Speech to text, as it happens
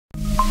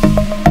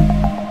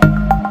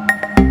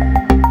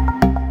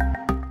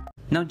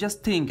Now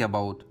just think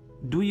about,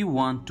 do you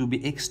want to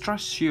be extra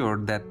sure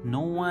that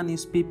no one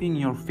is peeping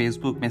your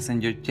Facebook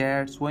Messenger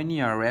chats when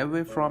you are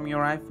away from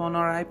your iPhone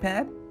or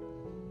iPad?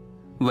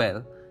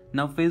 Well,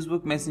 now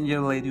Facebook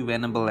Messenger let you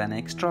enable an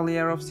extra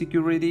layer of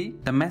security.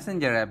 The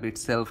Messenger app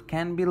itself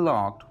can be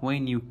locked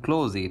when you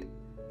close it,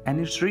 and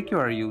it's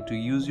require you to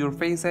use your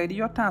Face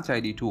ID or Touch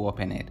ID to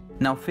open it.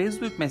 Now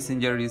Facebook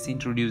Messenger is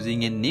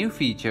introducing a new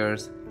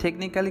features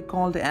technically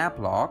called App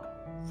Lock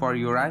for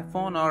your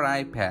iPhone or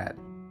iPad.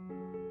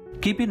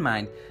 Keep in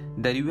mind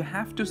that you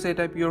have to set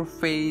up your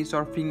face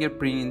or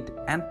fingerprint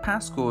and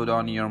passcode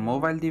on your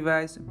mobile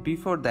device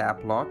before the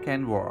App Lock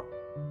can work.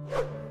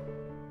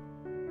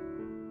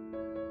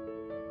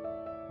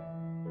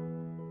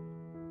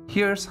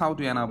 Here's how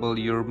to enable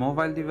your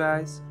mobile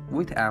device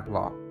with App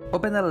Lock.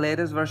 Open the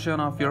latest version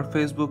of your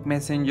Facebook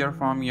Messenger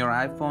from your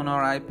iPhone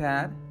or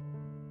iPad.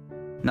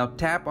 Now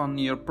tap on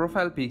your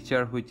profile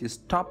picture, which is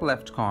top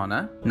left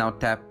corner. Now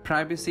tap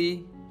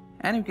Privacy,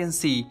 and you can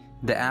see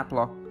the App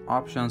Lock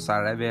options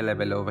are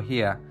available over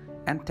here,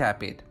 and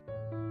tap it.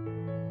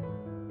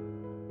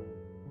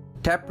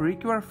 Tap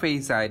Require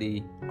Face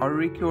ID or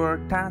Require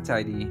Touch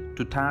ID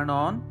to turn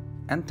on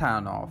and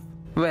turn off.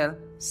 Well,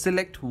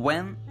 select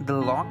when the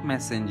lock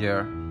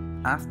Messenger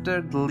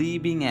after the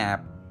leaving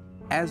app,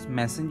 as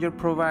Messenger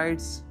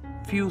provides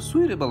few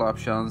suitable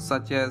options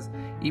such as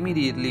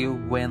immediately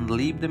when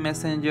leave the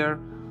Messenger,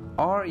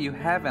 or you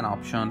have an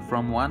option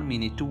from 1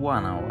 minute to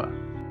 1 hour.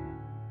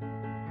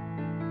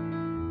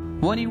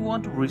 When you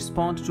want to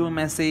respond to a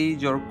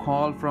message or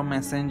call from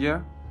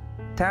Messenger,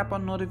 tap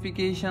on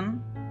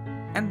Notification,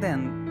 and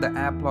then the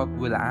App Lock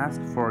will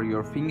ask for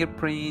your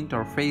fingerprint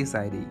or Face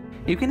ID.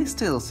 You can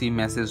still see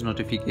message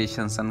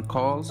notifications and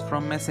calls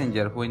from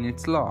Messenger when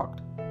it's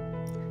locked.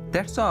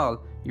 That's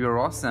all. You're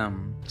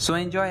awesome. So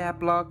enjoy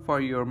App Lock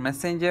for your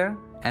Messenger,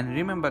 and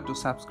remember to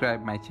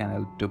subscribe my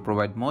channel to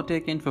provide more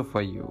tech info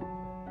for you.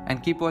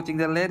 And keep watching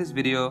the latest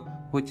video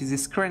which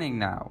is screening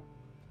now.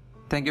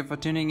 Thank you for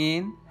tuning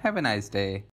in. Have a nice day.